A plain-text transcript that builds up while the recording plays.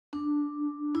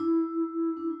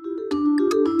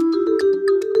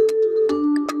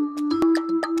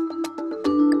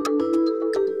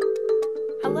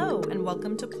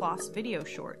PLOS video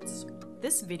shorts.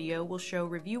 This video will show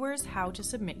reviewers how to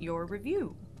submit your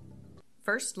review.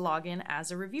 First, log in as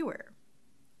a reviewer.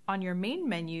 On your main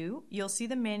menu, you'll see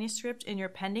the manuscript in your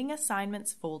Pending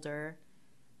Assignments folder.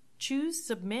 Choose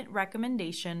Submit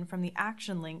Recommendation from the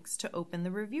action links to open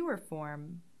the reviewer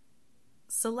form.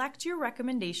 Select your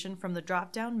recommendation from the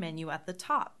drop-down menu at the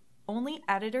top. Only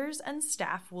editors and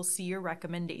staff will see your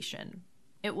recommendation.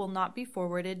 It will not be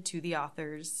forwarded to the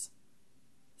authors.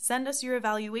 Send us your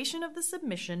evaluation of the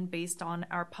submission based on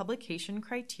our publication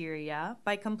criteria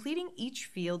by completing each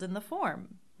field in the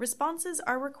form. Responses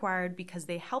are required because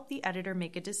they help the editor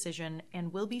make a decision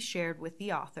and will be shared with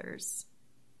the authors.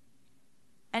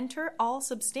 Enter all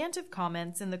substantive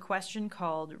comments in the question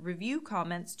called Review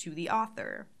Comments to the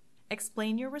Author.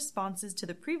 Explain your responses to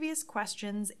the previous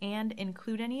questions and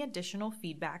include any additional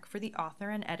feedback for the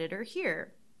author and editor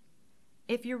here.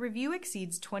 If your review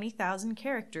exceeds 20,000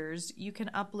 characters, you can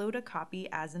upload a copy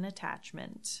as an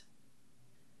attachment.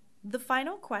 The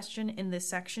final question in this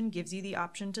section gives you the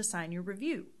option to sign your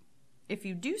review. If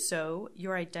you do so,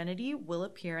 your identity will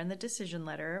appear in the decision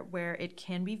letter where it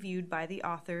can be viewed by the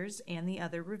authors and the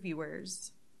other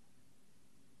reviewers.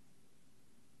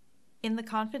 In the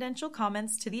confidential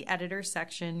comments to the editor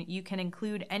section, you can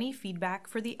include any feedback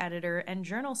for the editor and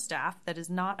journal staff that is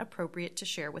not appropriate to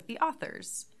share with the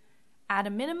authors. At a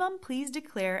minimum, please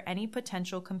declare any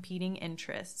potential competing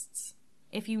interests.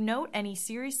 If you note any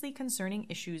seriously concerning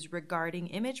issues regarding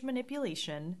image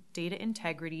manipulation, data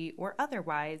integrity, or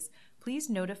otherwise, please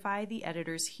notify the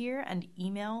editors here and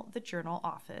email the journal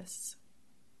office.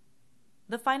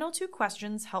 The final two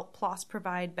questions help PLOS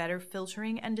provide better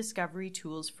filtering and discovery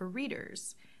tools for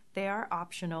readers. They are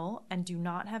optional and do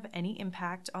not have any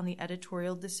impact on the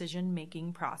editorial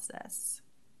decision-making process.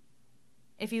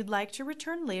 If you'd like to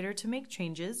return later to make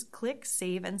changes, click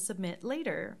Save and Submit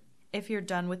Later. If you're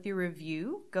done with your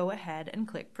review, go ahead and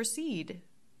click Proceed.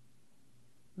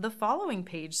 The following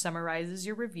page summarizes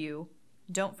your review.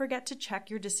 Don't forget to check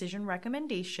your decision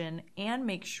recommendation and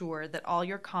make sure that all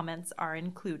your comments are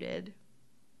included.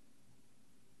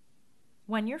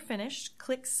 When you're finished,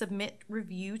 click Submit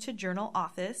Review to Journal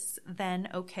Office, then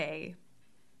OK.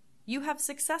 You have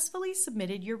successfully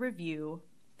submitted your review.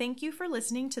 Thank you for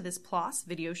listening to this PLOS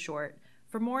video short.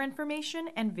 For more information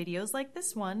and videos like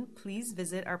this one, please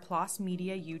visit our PLOS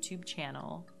Media YouTube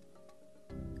channel.